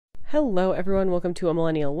Hello, everyone. Welcome to A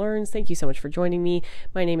Millennial Learns. Thank you so much for joining me.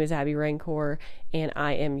 My name is Abby Rancor, and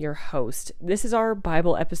I am your host. This is our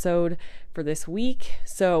Bible episode for this week.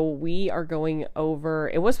 So we are going over,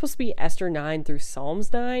 it was supposed to be Esther 9 through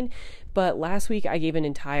Psalms 9, but last week I gave an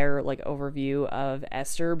entire overview of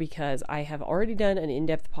Esther because I have already done an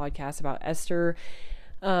in-depth podcast about Esther.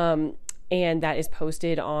 And that is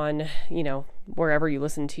posted on, wherever you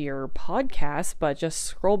listen to your podcast, but just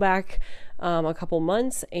scroll back a couple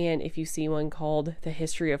months, and if you see one called The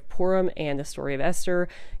History of Purim and the Story of Esther,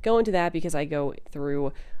 go into that because I go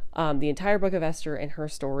through the entire book of Esther and her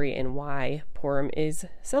story and why Purim is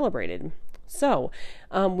celebrated. So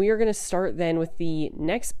we are going to start then with the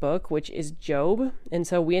next book, which is Job. And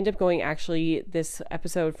so we end up going actually this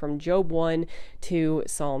episode from Job 1 to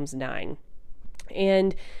Psalms 9.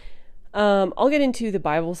 And I'll get into the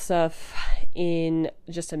Bible stuff in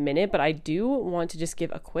just a minute, but I do want to just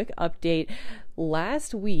give a quick update.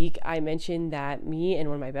 Last week, I mentioned that me and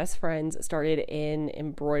one of my best friends started an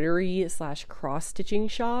embroidery / cross-stitching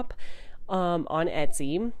shop on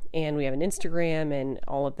Etsy, and we have an Instagram and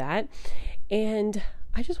all of that. And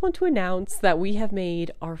I just want to announce that we have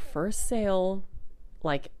made our first sale,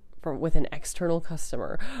 with an external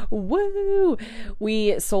customer. Woo!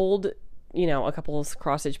 We sold a couple of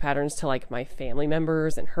cross stitch patterns to my family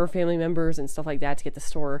members and her family members and stuff like that to get the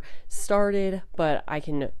store started. But I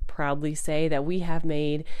can proudly say that we have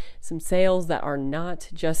made some sales that are not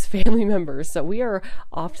just family members. So we are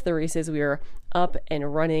off to the races. We are up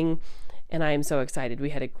and running. And I am so excited.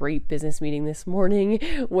 We had a great business meeting this morning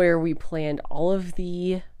where we planned all of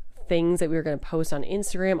the things that we were going to post on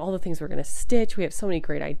Instagram, all the things we're going to stitch. We have so many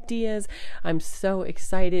great ideas. I'm so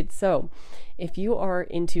excited. So if you are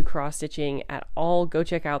into cross stitching at all, go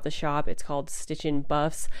check out the shop. It's called Stitchin'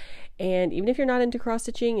 Buffs. And even if you're not into cross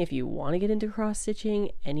stitching, if you want to get into cross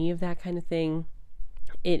stitching, any of that kind of thing,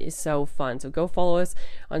 it is so fun. So go follow us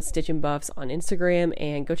on Stitchin' Buffs on Instagram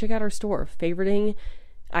and go check out our store. Favoriting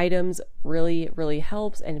items really, really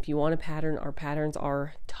helps. And if you want a pattern, our patterns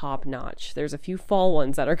are top notch. There's a few fall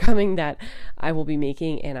ones that are coming that I will be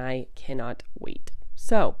making, and I cannot wait.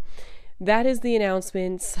 So that is the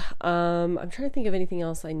announcements. I'm trying to think of anything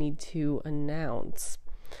else I need to announce.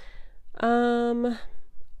 I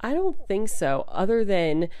don't think so, other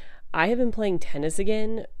than I have been playing tennis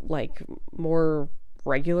again, more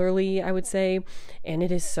regularly, I would say, and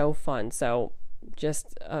it is so fun. So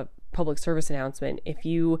just a public service announcement: if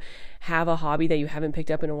you have a hobby that you haven't picked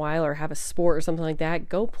up in a while, or have a sport or something like that,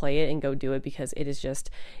 go play it and go do it, because it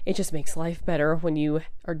just makes life better when you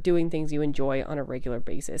are doing things you enjoy on a regular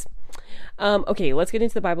basis. Okay, let's get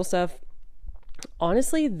into the Bible stuff.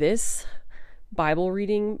 Honestly, this Bible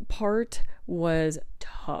reading part was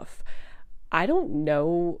tough. I don't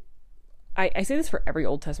know, I say this for every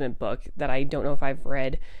Old Testament book, that I don't know if I've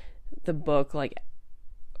read the book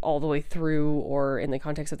all the way through, or in the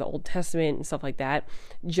context of the Old Testament and stuff like that.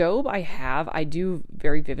 Job, I do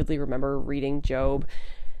very vividly remember reading Job,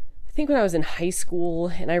 I think when I was in high school,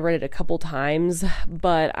 and I read it a couple times,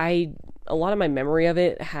 but a lot of my memory of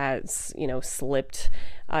it has, slipped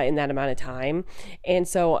in that amount of time. And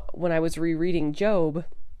so when I was rereading Job,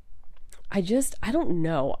 I don't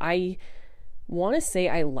know. I want to say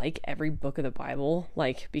I like every book of the Bible,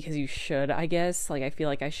 because you should, I guess. I feel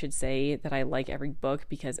like I should say that I like every book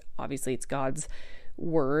because obviously it's God's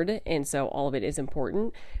word, and so all of it is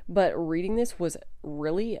important. But reading this was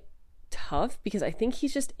really tough because I think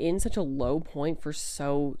he's just in such a low point for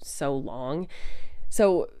so long.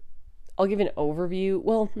 So I'll give an overview.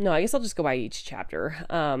 Well, no, I guess I'll just go by each chapter,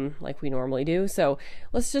 like we normally do. So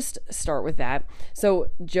let's just start with that.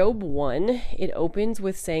 So Job 1, it opens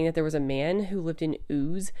with saying that there was a man who lived in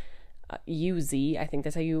Uz, U-Z, I think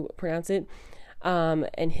that's how you pronounce it.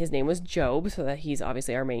 And his name was Job, so that he's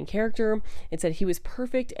obviously our main character. It said he was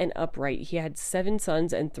perfect and upright. He had 7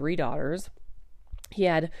 sons and 3 daughters. He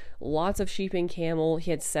had lots of sheep and camel.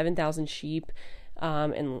 He had 7,000 sheep.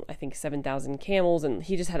 And I think 7,000 camels, and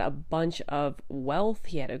he just had a bunch of wealth.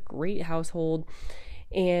 He had a great household,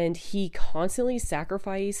 and he constantly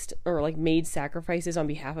sacrificed, or made sacrifices on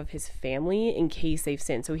behalf of his family in case they've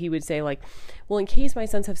sinned. So he would say well, in case my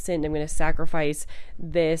sons have sinned, I'm going to sacrifice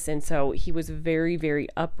this. And so he was very, very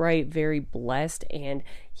upright, very blessed, and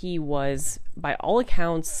he was, by all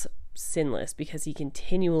accounts, sinless because he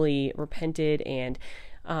continually repented and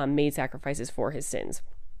made sacrifices for his sins.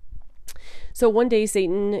 So one day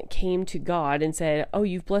Satan came to God and said, "Oh,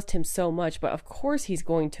 you've blessed him so much, but of course he's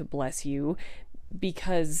going to bless you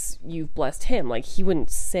because you've blessed him. He wouldn't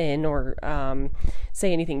sin or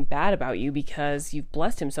say anything bad about you because you've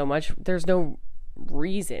blessed him so much. There's no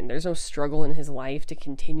reason, there's no struggle in his life to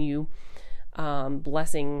continue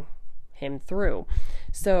blessing him through.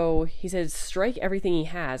 So he says, strike everything he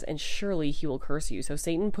has, and surely he will curse you. So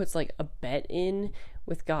Satan puts like a bet in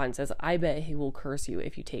with God and says, I bet he will curse you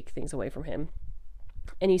if you take things away from him.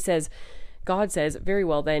 And he says, God says, very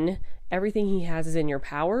well then, everything he has is in your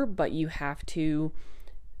power, but you have to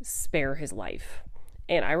spare his life.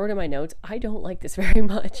 And I wrote in my notes, I don't like this very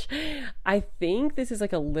much. I think this is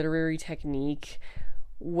like a literary technique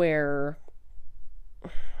where,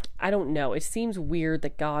 I don't know, it seems weird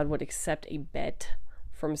that God would accept a bet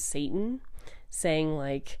from Satan saying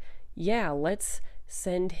like, yeah, let's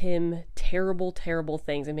send him terrible, terrible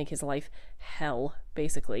things and make his life hell,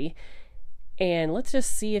 basically. And let's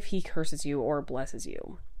just see if he curses you or blesses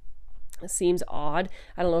you. It seems odd.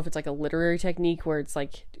 I don't know if it's like a literary technique where it's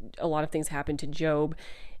like a lot of things happen to Job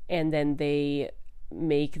and then they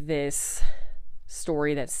make this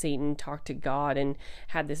story that Satan talked to God and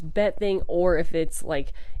had this bet thing, or if it's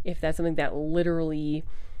like, if that's something that literally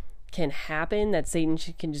can happen, that Satan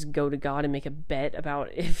can just go to God and make a bet about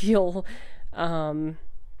if he'll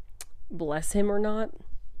bless him or not.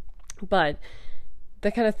 But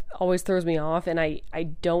that kind of always throws me off, and I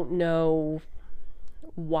don't know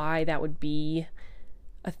why that would be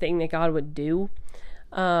a thing that God would do.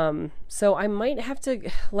 So I might have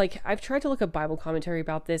to, like, I've tried to look up Bible commentary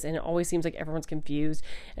about this and it always seems like everyone's confused.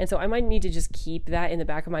 And so I might need to just keep that in the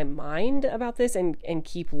back of my mind about this and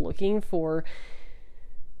keep looking for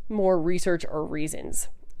more research or reasons.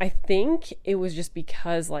 I think it was just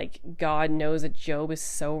because like God knows that Job is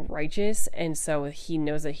so righteous and so he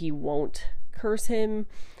knows that he won't curse him.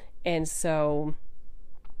 And so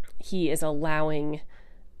he is allowing,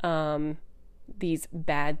 these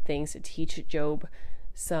bad things to teach Job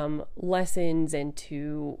some lessons and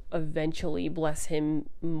to eventually bless him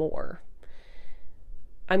more.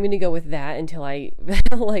 I'm going to go with that until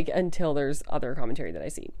until there's other commentary that I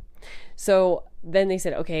see. So then they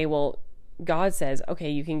said, okay, well, God says, okay,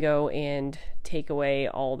 you can go and take away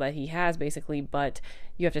all that he has basically, but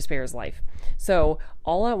you have to spare his life. So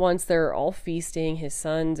all at once, they're all feasting, his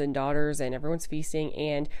sons and daughters, and everyone's feasting,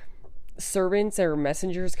 and servants or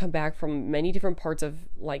messengers come back from many different parts of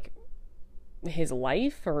like his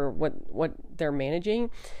life or what they're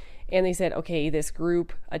managing. And they said, okay, this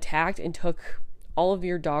group attacked and took all of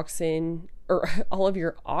your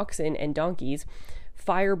oxen and donkeys.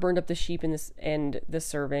 Fire burned up the sheep and the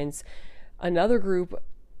servants. Another group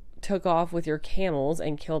took off with your camels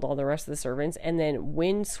and killed all the rest of the servants. And then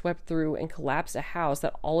wind swept through and collapsed a house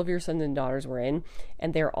that all of your sons and daughters were in,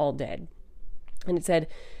 and they're all dead. And it said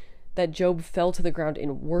that Job fell to the ground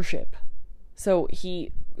in worship. So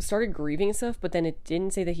he started grieving and stuff, but then it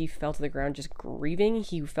didn't say that he fell to the ground just grieving.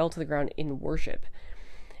 He fell to the ground in worship.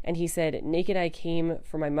 And he said, naked I came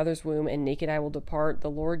from my mother's womb, and naked I will depart. The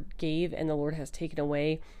Lord gave, and the Lord has taken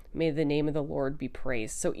away. May the name of the Lord be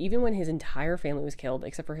praised. So even when his entire family was killed,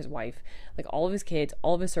 except for his wife, like all of his kids,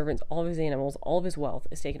 all of his servants, all of his animals, all of his wealth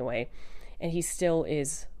is taken away, and he still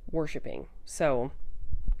is worshiping. So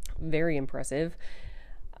very impressive.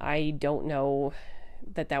 I don't know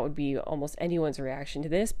that would be almost anyone's reaction to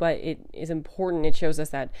this, but it is important. It shows us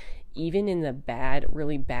that even in the bad,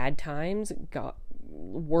 really bad times, God,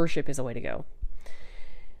 worship is a way to go.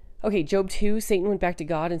 Okay, Job 2, Satan went back to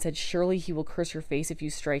God and said, surely he will curse your face if you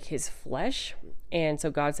strike his flesh. And so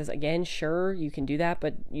God says, again, sure, you can do that,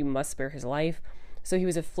 but you must spare his life. So he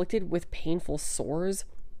was afflicted with painful sores.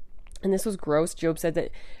 And this was gross. It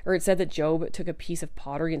said that Job took a piece of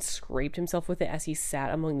pottery and scraped himself with it as he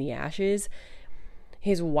sat among the ashes.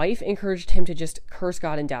 His wife encouraged him to just curse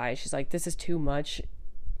God and die. She's like, this is too much.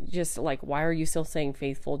 Just like, why are you still saying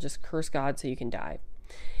faithful? Just curse God so you can die.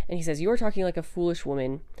 And he says, you are talking like a foolish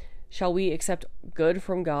woman. Shall we accept good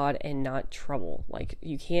from God and not trouble? Like,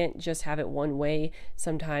 you can't just have it one way.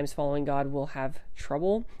 Sometimes following God will have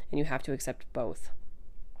trouble, and you have to accept both.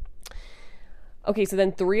 Okay, so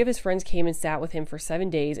then 3 of his friends came and sat with him for 7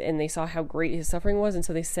 days, and they saw how great his suffering was, and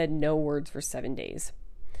so they said no words for 7 days.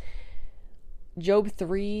 Job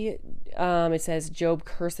 3, it says, Job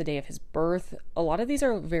cursed the day of his birth. A lot of these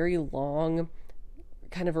are very long,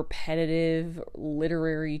 kind of repetitive,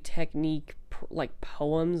 literary technique, like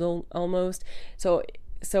poems almost. So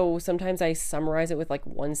sometimes I summarize it with like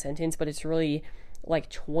one sentence, but it's really like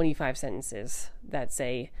 25 sentences that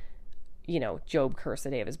say, Job cursed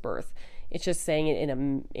the day of his birth. It's just saying it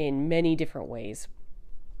in many different ways.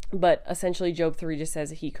 But essentially, Job 3 just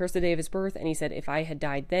says he cursed the day of his birth, and he said, if I had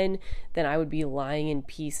died then I would be lying in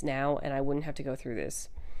peace now, and I wouldn't have to go through this.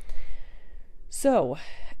 So,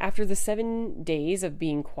 after the 7 days of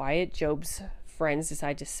being quiet, Job's friends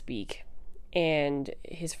decide to speak. And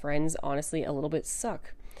his friends, honestly, a little bit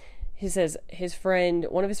suck. he says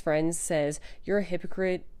one of his friends says, you're a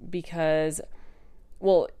hypocrite because,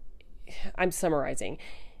 well, I'm summarizing.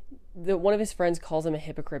 One of his friends calls him a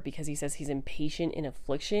hypocrite because he says he's impatient in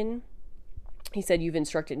affliction. He said, you've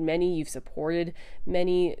instructed many, you've supported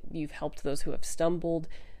many, you've helped those who have stumbled.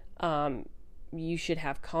 You should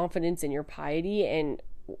have confidence in your piety, and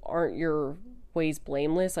aren't your ways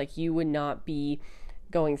blameless? Like, you would not be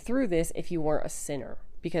going through this if you weren't a sinner.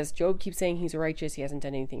 Because Job keeps saying he's righteous, he hasn't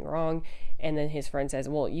done anything wrong. And then his friend says,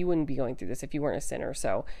 well, you wouldn't be going through this if you weren't a sinner.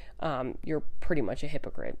 So you're pretty much a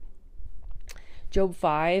hypocrite. Job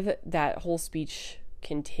 5, that whole speech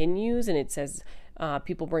continues, and it says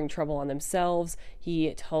people bring trouble on themselves.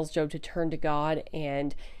 He tells Job to turn to God,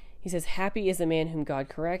 and he says, happy is the man whom God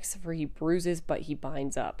corrects, for he bruises, but he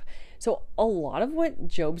binds up. So a lot of what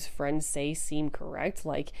Job's friends say seem correct.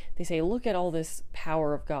 Like, they say, look at all this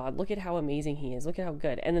power of God. Look at how amazing he is. Look at how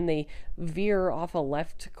good. And then they veer off a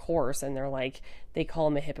left course, and they call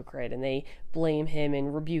him a hypocrite, and they blame him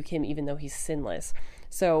and rebuke him even though he's sinless.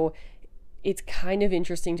 So it's kind of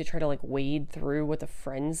interesting to try to wade through what the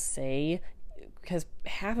friends say, because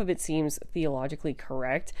half of it seems theologically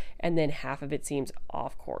correct and then half of it seems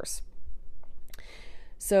off course.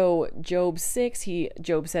 So Job 6,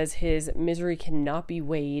 Job says his misery cannot be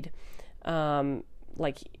weighed.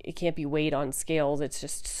 It can't be weighed on scales. It's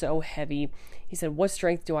just so heavy. He said, what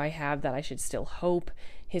strength do I have that I should still hope?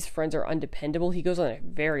 His friends are undependable. He goes on a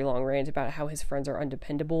very long rant about how his friends are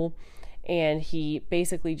undependable. And he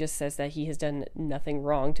basically just says that he has done nothing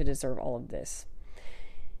wrong to deserve all of this.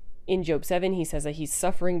 In Job 7, he says that he's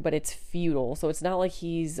suffering, but it's futile. So it's not like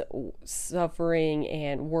he's suffering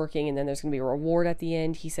and working and then there's going to be a reward at the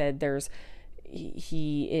end. He said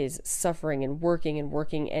he is suffering and working,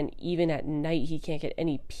 and even at night he can't get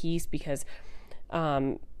any peace because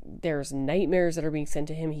there's nightmares that are being sent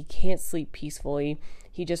to him. He can't sleep peacefully.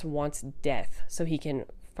 He just wants death so he can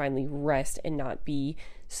finally rest and not be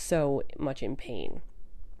so much in pain.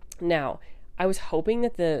 Now, I was hoping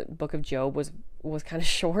that the book of Job was kind of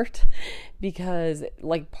short, because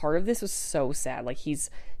part of this was so sad. He's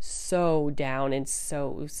so down and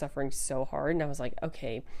so suffering so hard, and I was like,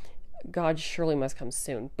 okay, God surely must come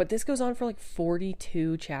soon. But this goes on for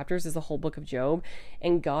 42 chapters, is the whole book of Job,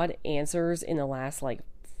 and God answers in the last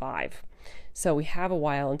 5. So we have a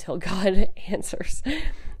while until God answers.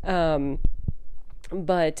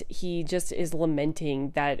 But he just is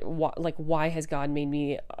lamenting that, why has God made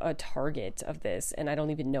me a target of this? And I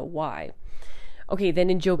don't even know why. Okay, then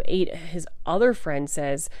in Job 8, his other friend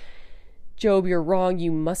says, Job, you're wrong.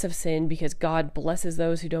 You must have sinned because God blesses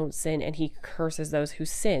those who don't sin and he curses those who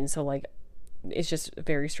sin. So it's just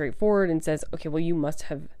very straightforward, and says, okay, well, you must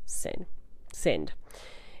have sinned.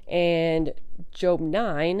 And Job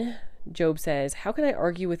 9, Job says, how can I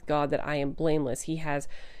argue with God that I am blameless? He has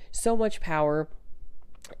so much power.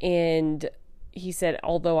 And he said,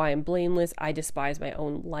 although I am blameless, I despise my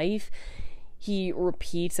own life. He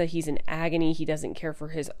repeats that he's in agony. He doesn't care for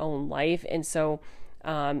his own life. And so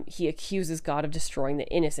he accuses God of destroying the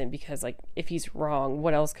innocent, because if he's wrong,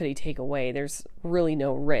 what else could he take away? There's really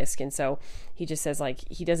no risk. And so he just says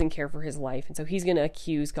he doesn't care for his life. And so he's going to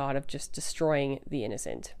accuse God of just destroying the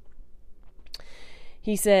innocent.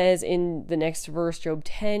 He says in the next verse, Job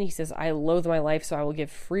 10, he says, I loathe my life, so I will give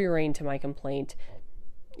free rein to my complaint.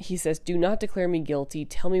 He says, do not declare me guilty.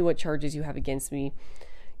 Tell me what charges you have against me.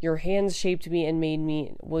 Your hands shaped me and made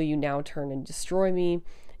me. Will you now turn and destroy me?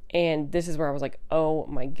 And this is where I was like, oh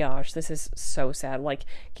my gosh, this is so sad.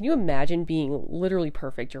 Can you imagine being literally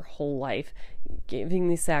perfect your whole life, giving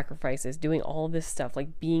these sacrifices, doing all of this stuff,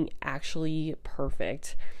 being actually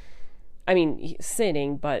perfect? I mean,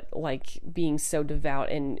 sinning, but being so devout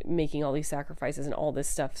and making all these sacrifices and all this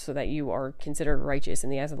stuff so that you are considered righteous in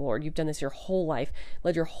the eyes of the Lord. You've done this your whole life,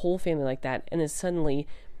 led your whole family like that, and then suddenly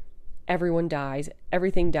everyone dies,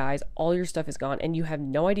 everything dies, all your stuff is gone, and you have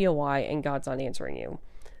no idea why, and God's not answering you.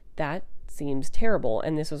 That seems terrible.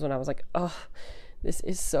 And this was when I was like, oh, this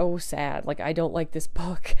is so sad. I don't like this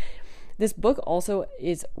book. This book also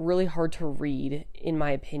is really hard to read, in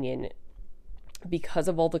my opinion, because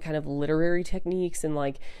of all the kind of literary techniques and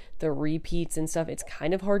the repeats and stuff. It's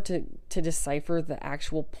kind of hard to decipher the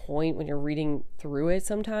actual point when you're reading through it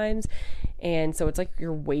sometimes. And so it's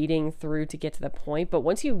you're wading through to get to the point. But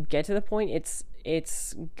once you get to the point,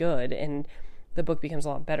 it's good and the book becomes a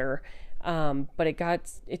lot better. But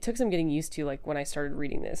it took some getting used to when I started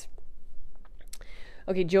reading this.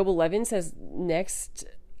 Okay, Job 11 says next,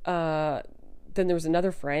 then there was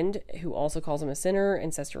another friend who also calls him a sinner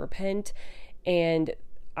and says to repent. And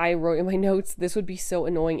I wrote in my notes, this would be so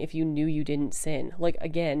annoying if you knew you didn't sin.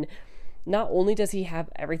 Again, not only does he have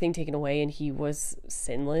everything taken away and he was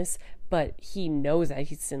sinless, but he knows that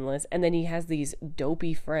he's sinless. And then he has these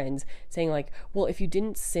dopey friends saying like, well, if you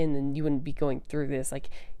didn't sin, then you wouldn't be going through this. Like,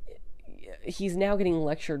 he's now getting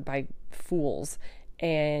lectured by fools,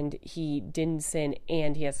 and he didn't sin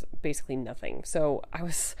and he has basically nothing. So I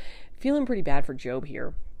was feeling pretty bad for Job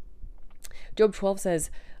here. Job 12 says,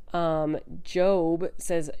 Job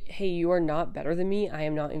says, hey, you are not better than me. I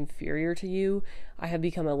am not inferior to you. I have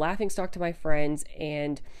become a laughingstock to my friends.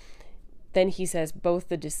 And then he says, both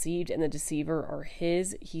the deceived and the deceiver are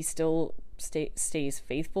his. He still stays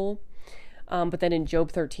faithful. But then in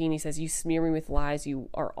Job 13, he says, you smear me with lies. You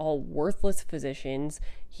are all worthless physicians.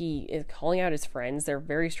 He is calling out his friends. They're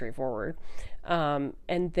very straightforward. And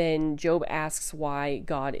then Job asks why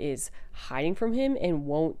God is hiding from him and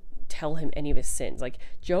won't tell him any of his sins. Like,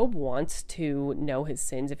 Job wants to know his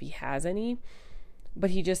sins if he has any,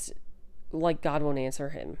 but he just, like, God won't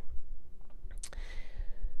answer him.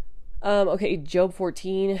 Okay, Job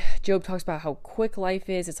 14, Job talks about how quick life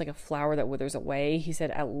is. It's like a flower that withers away. He said,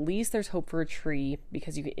 at least there's hope for a tree,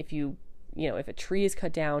 because if a tree is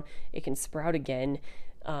cut down, it can sprout again.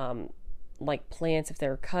 Like plants, if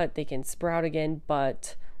they're cut, they can sprout again,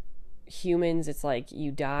 but humans, it's like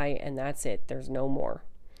you die and that's it. There's no more.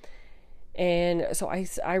 And so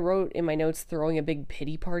I wrote in my notes, throwing a big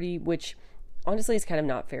pity party, which honestly is kind of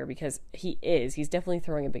not fair, because he's definitely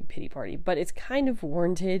throwing a big pity party, but it's kind of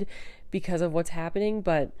warranted because of what's happening.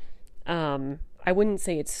 But I wouldn't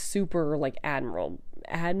say it's super like admirable.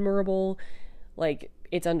 Like,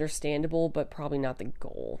 it's understandable, but probably not the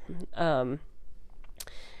goal.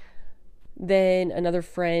 Then another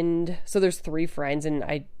friend, so there's 3 friends, and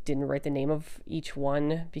I didn't write the name of each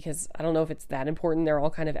one because I don't know if it's that important. They're all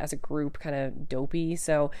kind of, as a group, kind of dopey.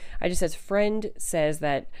 So I just said, friend says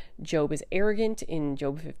that Job is arrogant in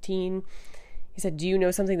Job 15. He said, do you know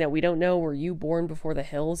something that we don't know? Were you born before the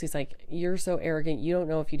hills? He's like, you're so arrogant. You don't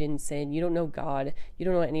know if you didn't sin. You don't know God. You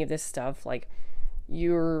don't know any of this stuff. Like,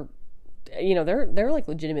 they're like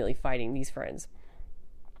legitimately fighting, these friends.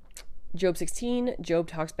 Job 16, Job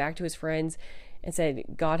talks back to his friends and said,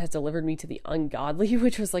 God has delivered me to the ungodly,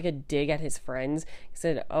 which was like a dig at his friends. He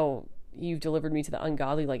said, oh, you've delivered me to the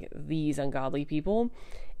ungodly, like these ungodly people.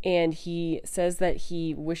 And he says that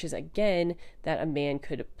he wishes again that a man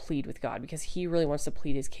could plead with God, because he really wants to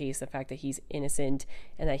plead his case, the fact that he's innocent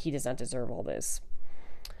and that he does not deserve all this.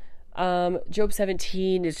 Job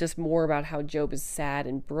 17 is just more about how Job is sad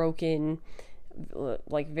and broken,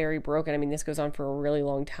 like very broken. I mean, this goes on for a really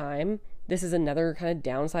long time. This is another kind of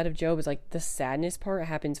downside of Job, is like the sadness part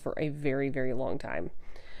happens for a very, very long time.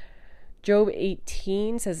 Job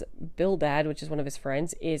 18 says Bildad, which is one of his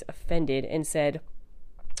friends, is offended and said,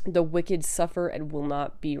 the wicked suffer and will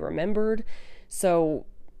not be remembered. So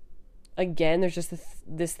again, there's just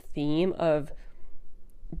this theme of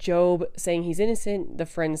Job saying he's innocent, the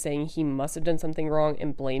friend saying he must have done something wrong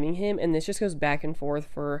and blaming him. And this just goes back and forth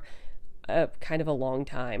for kind of a long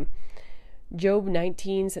time. Job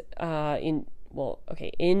 19's in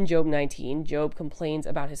Job 19, Job complains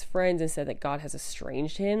about his friends and said that God has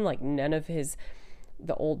estranged him. Like, none of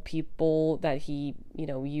the old people that he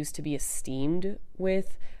used to be esteemed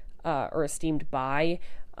with or esteemed by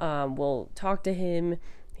will talk to him.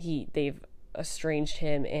 They've estranged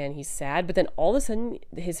him and he's sad. But then all of a sudden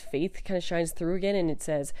his faith kind of shines through again, and it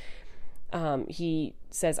says he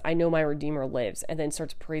says, I know my Redeemer lives, and then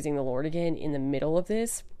starts praising the Lord again in the middle of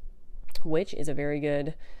this, which is a very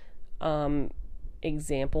good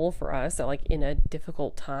example for us that, like, in a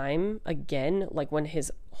difficult time, again, like when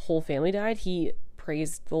his whole family died, he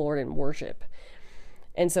praised the Lord in worship.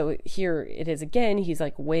 And so here it is again, he's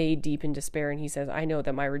like way deep in despair, and he says, I know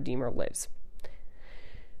that my Redeemer lives.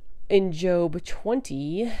 In Job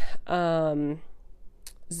 20,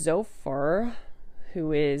 Zophar,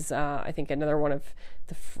 who is, I think, another one of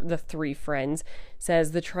the 3 friends,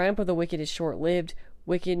 says, the triumph of the wicked is short-lived.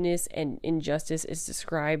 Wickedness and injustice is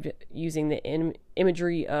described using the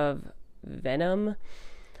imagery of venom.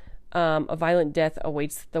 A violent death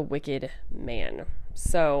awaits the wicked man.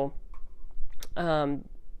 So, that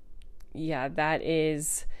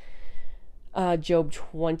is Job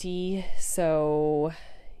 20. So,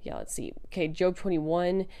 let's see. Okay, Job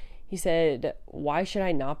 21. He said, why should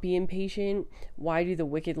I not be impatient? Why do the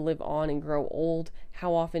wicked live on and grow old?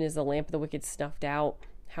 How often is the lamp of the wicked snuffed out?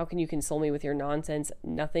 How can you console me with your nonsense?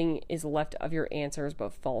 Nothing is left of your answers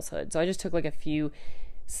but falsehood. So I just took like a few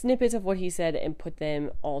snippets of what he said and put them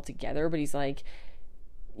all together. But he's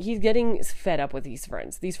getting fed up with these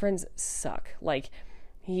friends. These friends suck. Like,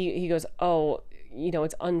 he goes, oh,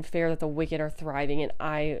 it's unfair that the wicked are thriving and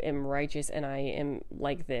I am righteous and I am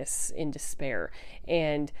like this in despair.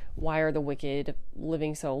 And why are the wicked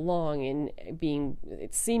living so long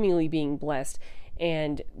and seemingly being blessed?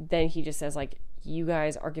 And then he just says, like, you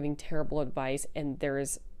guys are giving terrible advice and there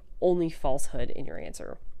is only falsehood in your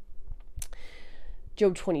answer.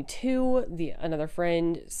 Job 22, another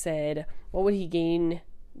friend said, what would he gain?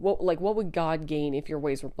 What would God gain if your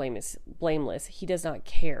ways were blameless? He does not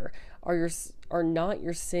care. Are not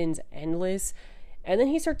your sins endless? And then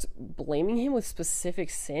he starts blaming him with specific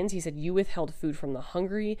sins. He said, you withheld food from the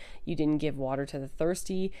hungry. You didn't give water to the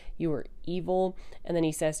thirsty. You were evil. And then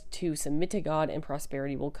he says to submit to God and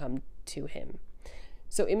prosperity will come to him.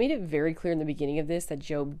 So it made it very clear in the beginning of this that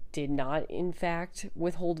Job did not, in fact,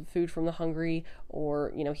 withhold food from the hungry,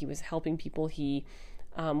 or, he was helping people. He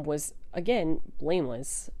was, again,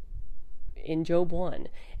 blameless in Job 1.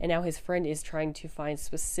 And now his friend is trying to find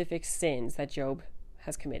specific sins that Job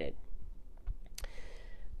has committed.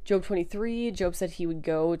 Job 23, Job said he would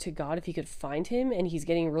go to God if he could find him, and he's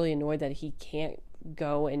getting really annoyed that he can't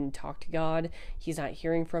go and talk to God. He's not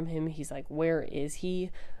hearing from him. He's like, where is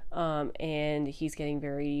he? And he's getting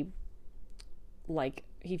very,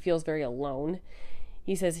 he feels very alone.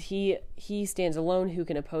 He says he stands alone. Who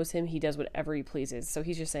can oppose him? He does whatever he pleases. So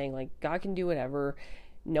he's just saying, like, God can do whatever.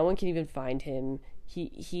 No one can even find him.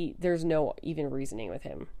 There's no even reasoning with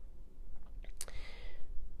him.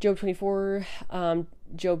 Job 24,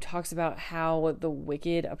 Job talks about how the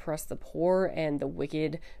wicked oppress the poor and the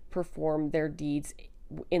wicked perform their deeds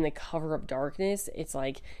in the cover of darkness. It's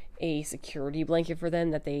like a security blanket for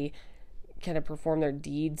them that they kind of perform their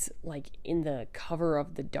deeds like in the cover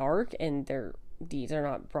of the dark, and their deeds are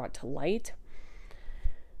not brought to light.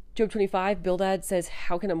 Job 25, Bildad says,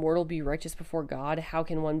 how can a mortal be righteous before God? How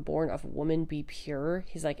can one born of woman be pure?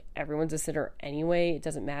 He's like, everyone's a sinner anyway. It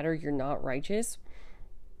doesn't matter. You're not righteous.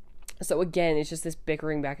 So again, it's just this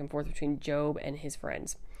bickering back and forth between Job and his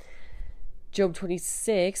friends. Job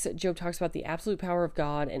 26, Job talks about the absolute power of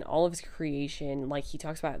God and all of his creation. Like, he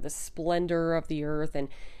talks about the splendor of the earth and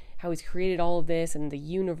how he's created all of this and the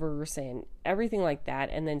universe and everything like that.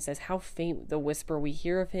 And then says, how faint the whisper we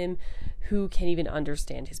hear of him, who can even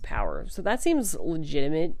understand his power? So that seems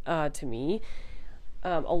legitimate to me.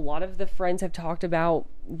 A lot of the friends have talked about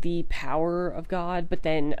the power of God, but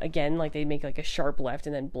then again, like, they make like a sharp left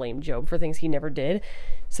and then blame Job for things he never did.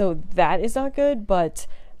 So that is not good, but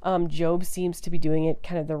Job seems to be doing it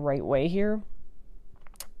kind of the right way here.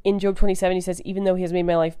 In Job 27, he says, even though he has made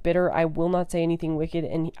my life bitter, I will not say anything wicked,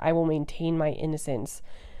 and I will maintain my innocence.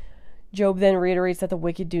 Job then reiterates that the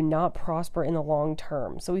wicked do not prosper in the long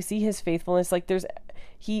term. So we see his faithfulness. Like,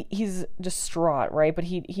 he's distraught, right? But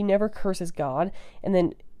he never curses God. And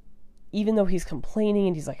then even though he's complaining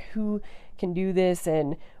and he's like, who can do this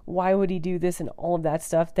and why would he do this and all of that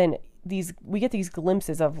stuff, then we get these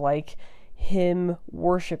glimpses of like him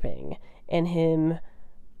worshiping and him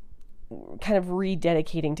kind of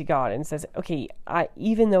rededicating to God, and says, okay,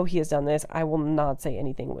 even though he has done this, I will not say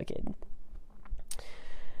anything wicked.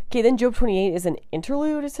 Okay, then Job 28 is an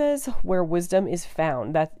interlude, it says, where wisdom is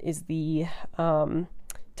found. That is the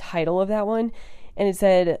title of that one. And it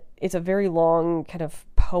said, it's a very long kind of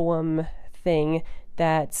poem thing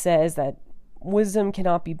that says that wisdom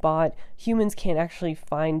cannot be bought. Humans can't actually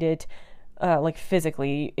find it, like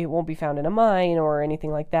physically. It won't be found in a mine or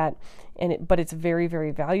anything like that. But it's very,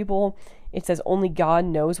 very valuable. It says only God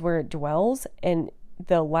knows where it dwells. And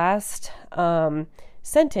the last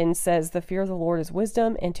sentence says, the fear of the Lord is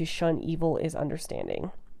wisdom, and to shun evil is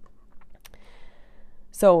understanding.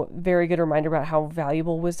 So very good reminder about how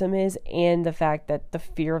valuable wisdom is, and the fact that the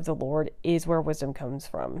fear of the Lord is where wisdom comes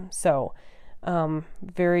from. So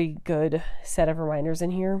very good set of reminders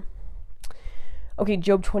in here. Okay,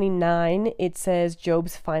 Job 29, it says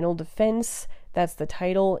Job's final defense. That's the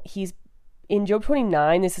title. In Job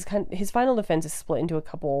 29, this is his final defense is split into a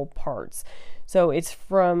couple parts. So it's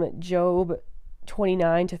from Job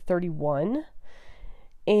 29 to 31.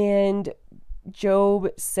 And Job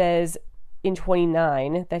says in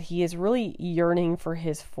 29 that he is really yearning for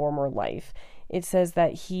his former life. It says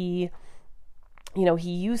that he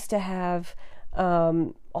used to have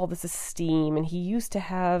all this esteem, and he used to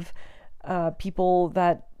have people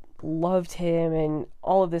that loved him and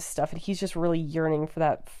all of this stuff, and he's just really yearning for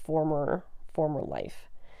that former life.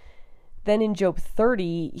 Then in Job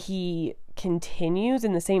 30, he continues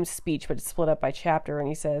in the same speech, but it's split up by chapter, and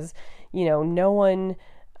he says, no one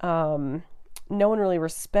really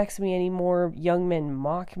respects me anymore. Young men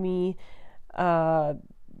mock me.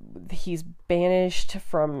 He's banished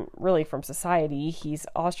from society. He's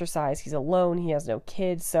ostracized. He's alone. He has no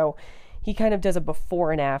kids. So he kind of does a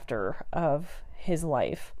before and after of his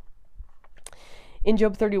life. In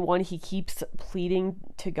Job 31, he keeps pleading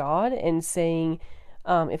to God and saying,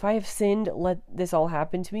 if I have sinned, let this all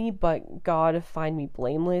happen to me, but God, find me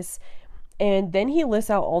blameless. And then he lists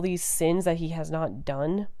out all these sins that he has not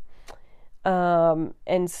done.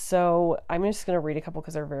 And so I'm just going to read a couple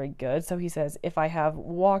because they're very good. So he says, if I have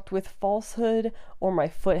walked with falsehood, or my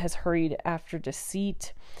foot has hurried after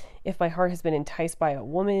deceit, if my heart has been enticed by a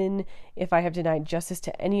woman, if I have denied justice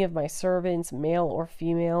to any of my servants, male or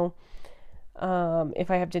female,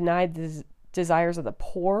 if I have denied the desires of the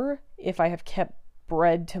poor, if I have kept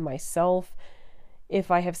bread to myself, if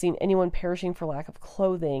I have seen anyone perishing for lack of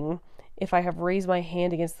clothing, if I have raised my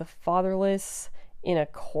hand against the fatherless in a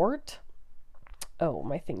court. Oh,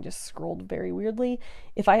 my thing just scrolled very weirdly.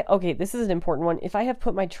 Okay, this is an important one. If I have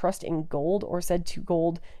put my trust in gold, or said to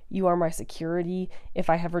gold, you are my security, if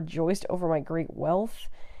I have rejoiced over my great wealth,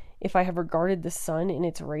 if I have regarded the sun in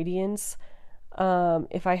its radiance,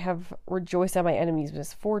 if I have rejoiced at my enemy's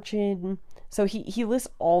misfortune. So he lists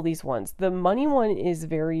all these ones. The money one is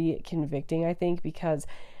very convicting, I think, because,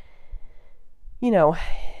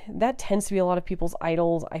 that tends to be a lot of people's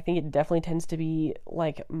idols. I think it definitely tends to be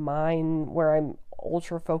like mine, where I'm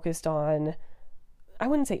ultra focused on, I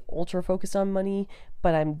wouldn't say ultra focused on money,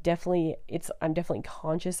 but I'm definitely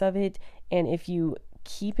conscious of it. And if you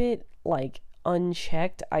keep it like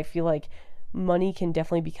unchecked, I feel like money can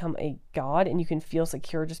definitely become a god, and you can feel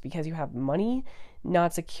secure just because you have money,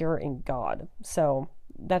 not secure in God. So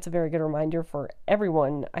that's a very good reminder for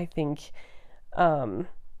everyone, I think,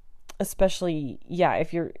 especially,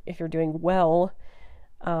 if you're doing well,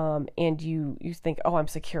 and you think, oh, I'm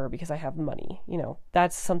secure because I have money.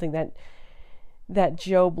 That's something that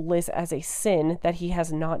Job lists as a sin that he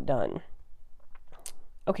has not done.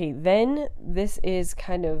 Okay, then this is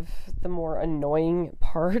kind of the more annoying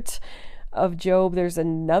part of Job. There's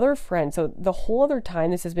another friend. So the whole other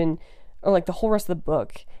time this has been, or like the whole rest of the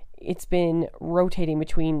book, it's been rotating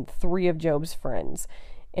between 3 of Job's friends.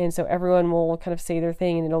 And so everyone will kind of say their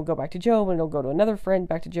thing, and it'll go back to Job, and it'll go to another friend,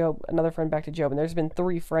 back to Job, another friend, back to Job. And there's been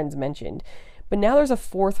 3 friends mentioned. But now there's a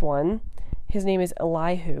 4th one. His name is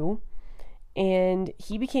Elihu. And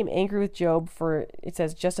he became angry with Job for, it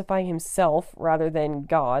says, justifying himself rather than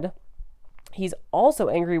God. He's also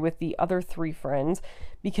angry with the other 3 friends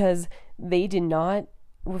because they did not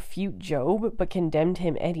refute Job, but condemned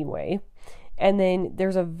him anyway. And then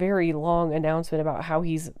there's a very long announcement about how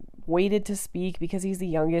he's waited to speak because he's the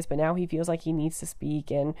youngest, but now he feels like he needs to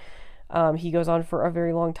speak. And he goes on for a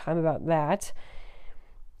very long time about that.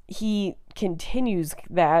 He continues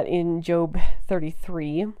that in Job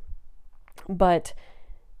 33. But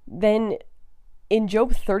then in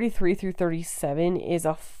Job 33 through 37 is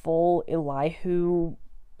a full Elihu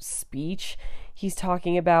speech. He's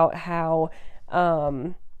talking about how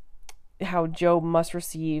Job must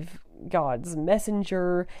receive God's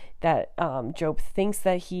messenger, that Job thinks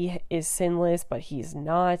that he is sinless, but he's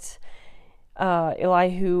not.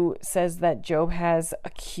 Elihu says that Job has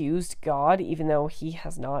accused God, even though he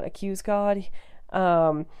has not accused God.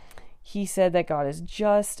 He said that God is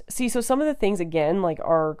just. See, so some of the things, again, like,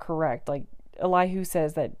 are correct. Like, Elihu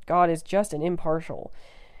says that God is just and impartial,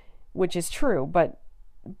 which is true, but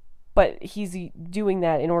he's doing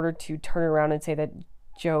that in order to turn around and say that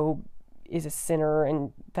Job is a sinner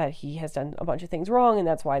and that he has done a bunch of things wrong, and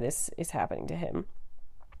that's why this is happening to him.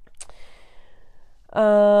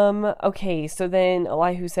 Okay, so then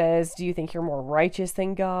Elihu says, do you think you're more righteous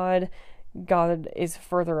than God? God is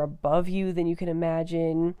further above you than you can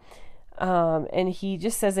imagine. And he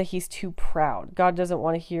just says that he's too proud. God doesn't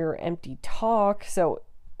want to hear empty talk. So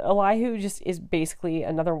Elihu just is basically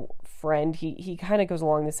another friend. He kind of goes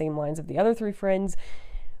along the same lines of the other 3 friends,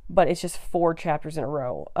 but it's just 4 chapters in a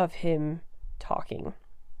row of him talking.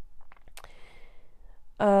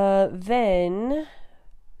 Then,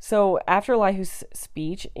 so after Elihu's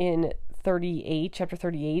speech in chapter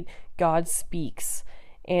 38, God speaks.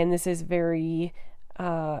 And this is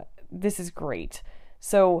this is great.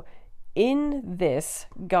 So in this,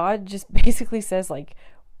 God just basically says, like,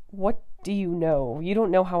 what do you know? You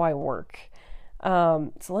don't know how I work.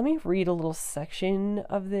 So let me read a little section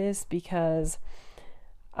of this because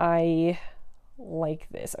I like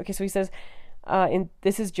this. Okay, so he says,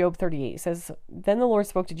 this is Job 38. It says, then the Lord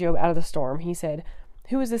spoke to Job out of the storm. He said,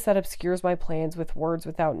 who is this that obscures my plans with words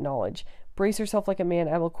without knowledge? Brace yourself like a man.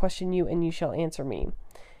 I will question you, and you shall answer me.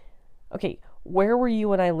 Okay, where were you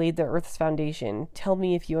when I laid the earth's foundation? Tell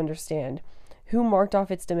me if you understand. Who marked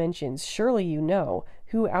off its dimensions? Surely you know.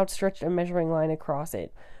 Who outstretched a measuring line across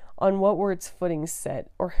it? On what were its footings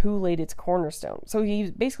set? Or who laid its cornerstone? So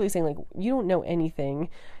he's basically saying, like, you don't know anything.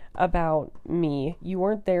 about me. You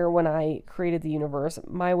weren't there when I created the universe.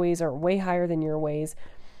 My ways are way higher than your ways.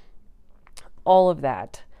 All of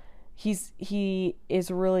that. He is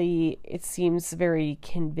really, it seems very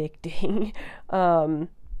convicting.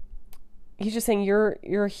 He's just saying you're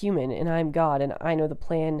a human and I'm God, and I know the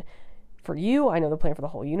plan for you. I know the plan for the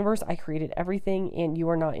whole universe. I created everything, and you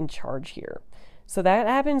are not in charge here. So that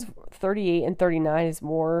happens. 38 and 39 is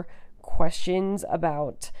more questions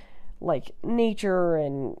about like nature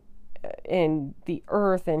and the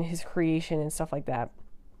earth and his creation and stuff like that.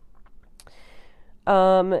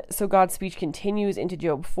 So God's speech continues into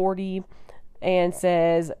Job 40 and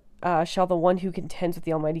says, shall the one who contends with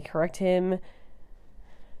the Almighty correct him?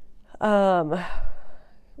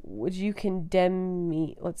 Would you condemn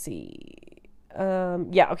me? Let's see.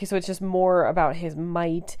 Okay, so it's just more about his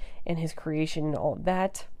might and his creation and all of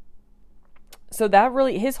that. So that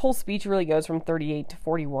really, his whole speech really goes from 38 to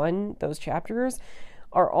 41. Those chapters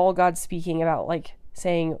are all God speaking about, like,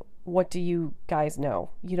 saying, what do you guys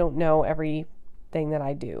know? You don't know everything that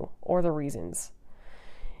I do or the reasons.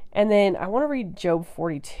 And then I want to read Job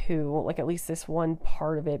 42, like at least this one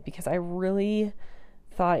part of it, because I really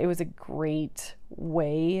thought it was a great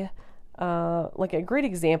way, like a great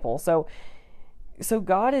example. So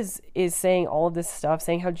God is saying all of this stuff,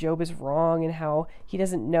 saying how Job is wrong and how he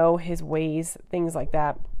doesn't know his ways, things like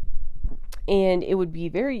that. And it would be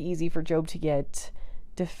very easy for Job to get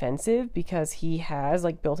defensive because he has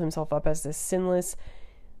like built himself up as this sinless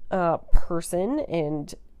person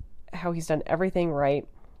and how he's done everything right.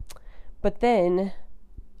 But then,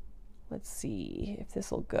 let's see if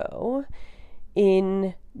this will go.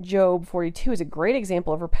 In Job 42 is a great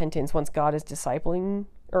example of repentance once God is disciplining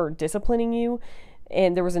you.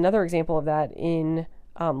 And there was another example of that in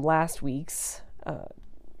last week's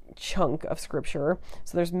chunk of scripture.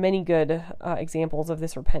 So there's many good examples of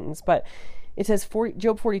this repentance. But it says,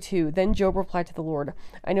 Job 42, then Job replied to the Lord,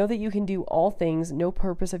 I know that you can do all things. No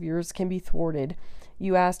purpose of yours can be thwarted.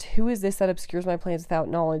 You asked, who is this that obscures my plans without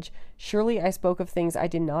knowledge? Surely I spoke of things I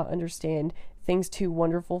did not understand, things too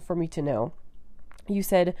wonderful for me to know. You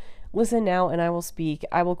said, listen now, and I will speak.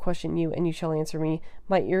 I will question you, and you shall answer me.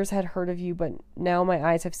 My ears had heard of you, but now my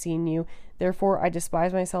eyes have seen you. Therefore I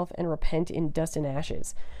despise myself and repent in dust and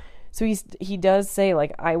ashes. So he does say,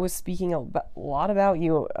 like, I was speaking a lot about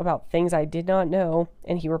you, about things I did not know,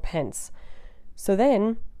 and he repents. So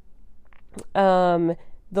then the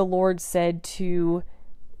Lord said to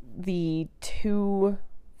the two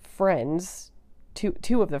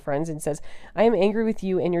of the friends, and says, I am angry with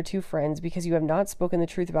you and your two friends because you have not spoken the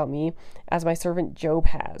truth about me as my servant Job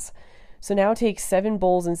has. So now take 7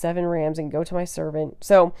 bulls and 7 rams and go to my servant.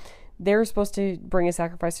 So they're supposed to bring a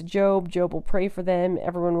sacrifice to Job. Job will pray for them.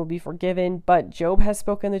 Everyone will be forgiven. But Job has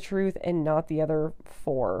spoken the truth and not the other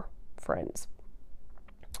 4 friends.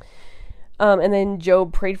 And then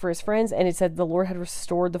Job prayed for his friends, and it said the Lord had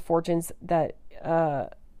restored the fortunes that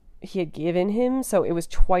he had given him, so it was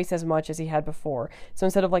twice as much as he had before. So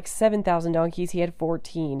instead of like 7,000 donkeys, he had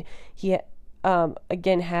 14. He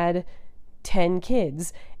again had 10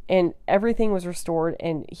 kids, and everything was restored,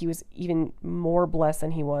 and he was even more blessed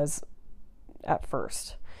than he was at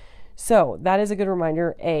first. So that is a good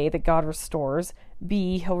reminder, A, that God restores,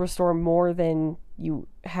 B, he'll restore more than you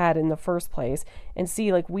had in the first place, and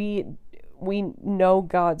C, like we know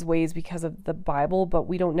God's ways because of the Bible, but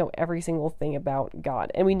we don't know every single thing about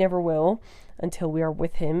God, and we never will until we are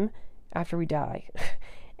with him after we die.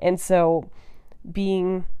 And so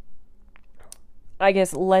letting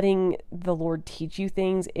the Lord teach you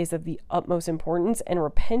things is of the utmost importance, and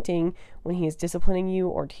repenting when he is disciplining you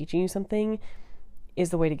or teaching you something is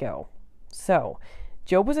the way to go. So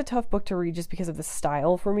Job was a tough book to read just because of the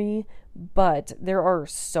style for me, but there are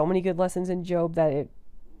so many good lessons in Job that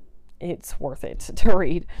it's worth it to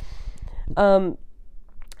read.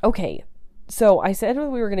 Okay, so I said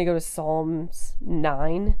we were going to go to Psalms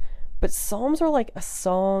 9, but Psalms are like a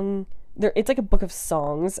song. It's like a book of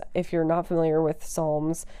songs. If you're not familiar with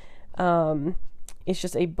Psalms, it's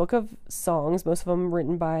just a book of songs, most of them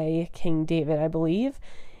written by King David, I believe.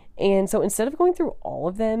 And so instead of going through all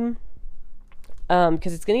of them,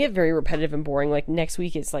 because it's going to get very repetitive and boring, like next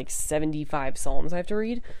week it's like 75 Psalms I have to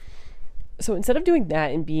read. So instead of doing that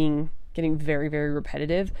and getting very, very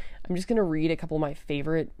repetitive, I'm just going to read a couple of my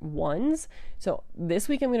favorite ones. So this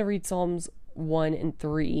week I'm going to read Psalms 1 and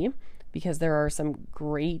 3 because there are some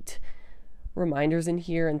great reminders in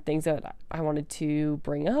here and things that I wanted to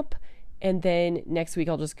bring up. And then next week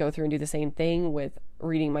I'll just go through and do the same thing with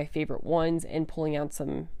reading my favorite ones and pulling out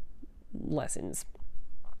some lessons.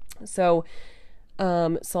 So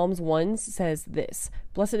Psalms 1 says this: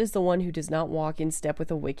 "Blessed is the one who does not walk in step with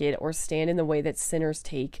the wicked, or stand in the way that sinners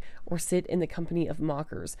take, or sit in the company of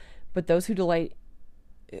mockers, but whose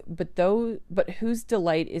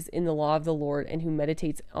delight is in the law of the Lord, and who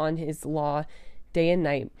meditates on his law day and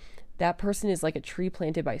night. That person is like a tree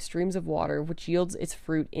planted by streams of water, which yields its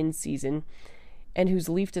fruit in season, and whose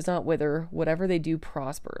leaf does not wither. Whatever they do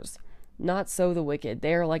prospers. Not so the wicked.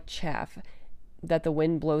 They are like chaff that the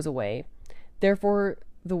wind blows away. Therefore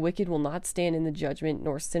the wicked will not stand in the judgment,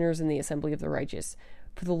 nor sinners in the assembly of the righteous.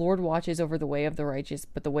 For the Lord watches over the way of the righteous,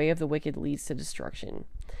 but the way of the wicked leads to destruction."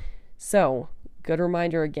 So, good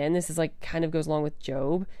reminder again, this is like kind of goes along with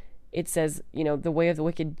Job. It says, the way of the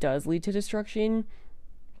wicked does lead to destruction.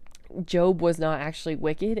 Job was not actually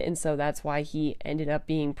wicked, and so that's why he ended up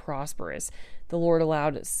being prosperous. The Lord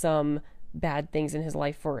allowed some bad things in his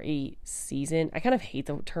life for a season. I kind of hate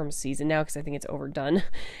the term season now because I think it's overdone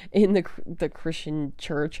in the Christian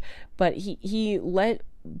church, but he let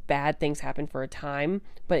bad things happen for a time,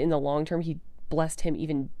 but in the long term he blessed him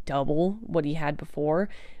even double what he had before.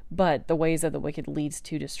 But the ways of the wicked leads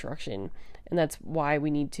to destruction, and that's why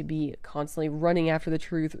we need to be constantly running after the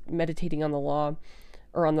truth, meditating on the law,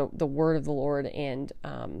 or on the word of the Lord, and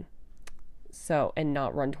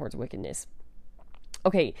not run towards wickedness.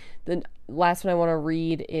 Okay, the last one I want to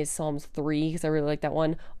read is Psalms 3, because I really like that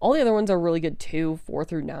one. All the other ones are really good too, 4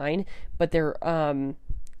 through 9, but they're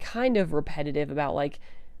kind of repetitive about like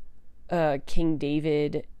King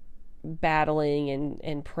David battling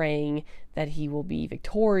and praying that he will be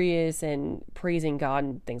victorious and praising God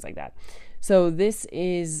and things like that. So this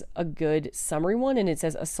is a good summary one, and it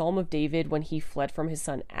says, "A psalm of David when he fled from his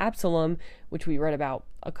son Absalom," which we read about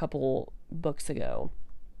a couple books ago.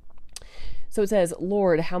 So it says,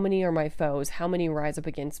 "Lord, how many are my foes? How many rise up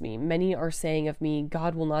against me? Many are saying of me,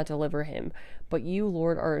 God will not deliver him. But you,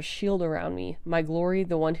 Lord, are a shield around me, my glory,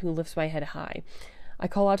 the one who lifts my head high. I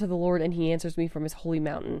call out to the Lord, and he answers me from his holy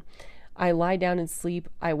mountain. I lie down and sleep.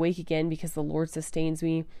 I wake again because the Lord sustains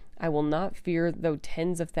me. I will not fear though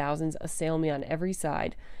tens of thousands assail me on every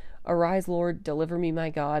side. Arise, Lord, deliver me, my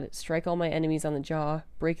God. Strike all my enemies on the jaw.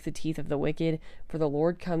 Break the teeth of the wicked. From the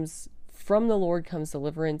Lord comes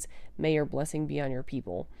deliverance. May your blessing be on your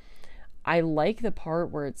people." I like the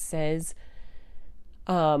part where it says,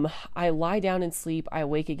 I lie down and sleep. I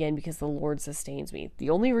wake again because the Lord sustains me.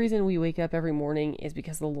 The only reason we wake up every morning is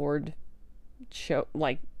because the Lord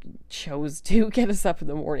chose to get us up in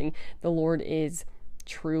the morning. The Lord is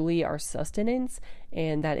truly our sustenance,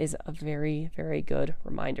 and that is a very, very good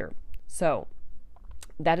reminder. So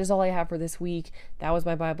that is all I have for this week. That was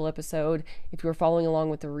my Bible episode. If you were following along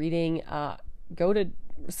with the reading, go to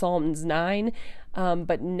Psalms 9.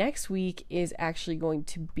 But next week is actually going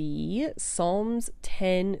to be Psalms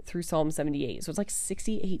 10 through Psalm 78. So it's like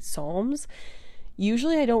 68 Psalms.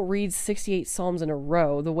 Usually I don't read 68 Psalms in a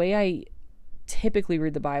row. The way I typically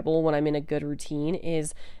read the Bible when I'm in a good routine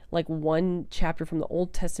is like one chapter from the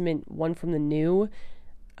Old Testament, one from the New,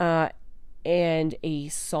 and a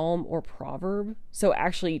psalm or proverb. So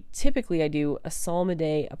actually, typically I do a psalm a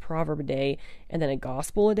day, a proverb a day, and then a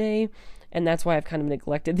gospel a day. And that's why I've kind of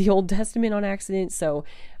neglected the Old Testament on accident. So,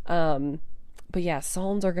 but yeah,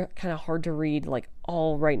 Psalms are kind of hard to read like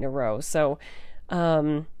all right in a row. So,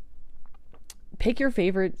 pick your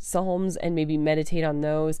favorite Psalms and maybe meditate on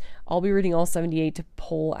those. I'll be reading all 78 to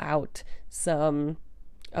pull out some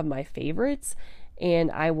of my favorites, and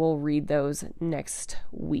I will read those next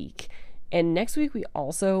week. And next week we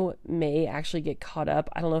also may actually get caught up.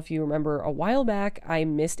 I don't know if you remember, a while back I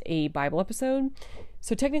missed a Bible episode.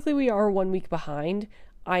 So technically we are 1 week behind.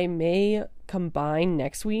 I may combine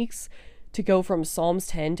next week's to go from Psalms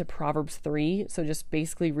 10 to Proverbs 3. So just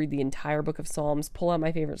basically read the entire book of Psalms, pull out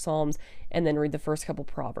my favorite Psalms, and then read the first couple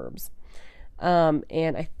Proverbs. And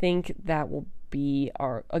I think that will be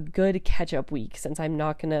a good catch-up week, since I'm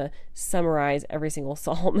not going to summarize every single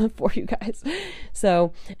psalm for you guys.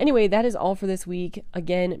 So anyway, that is all for this week.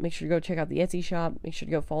 Again, make sure to go check out the Etsy shop. Make sure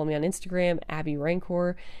to go follow me on Instagram, Abby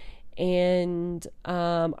Rancor. And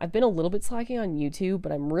I've been a little bit slacking on YouTube,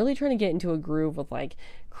 but I'm really trying to get into a groove with like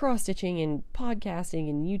cross-stitching and podcasting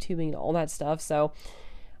and YouTubing and all that stuff. So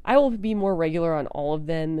I will be more regular on all of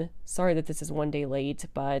them. Sorry that this is one day late,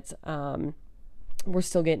 but we're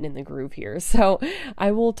still getting in the groove here. So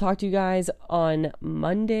I will talk to you guys on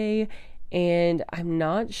Monday, and I'm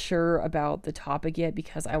not sure about the topic yet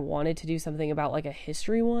because I wanted to do something about like a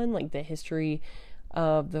history one, like the history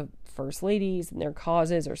of the first ladies and their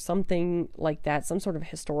causes or something like that, some sort of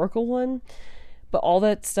historical one. But all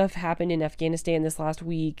that stuff happened in Afghanistan this last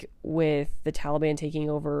week with the Taliban taking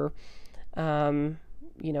over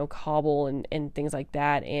Kabul and things like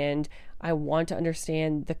that. And I want to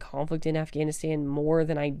understand the conflict in Afghanistan more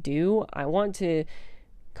than I do. I want to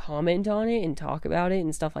comment on it and talk about it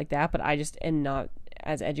and stuff like that, but I just am not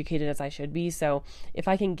as educated as I should be. So if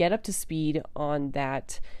I can get up to speed on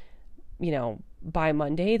that, by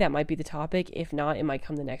Monday, that might be the topic. If not, it might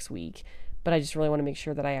come the next week. But I just really want to make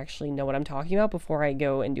sure that I actually know what I'm talking about before I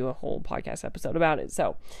go and do a whole podcast episode about it.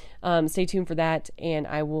 So stay tuned for that, and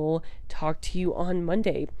I will talk to you on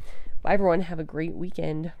Monday. Bye, everyone. Have a great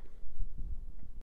weekend.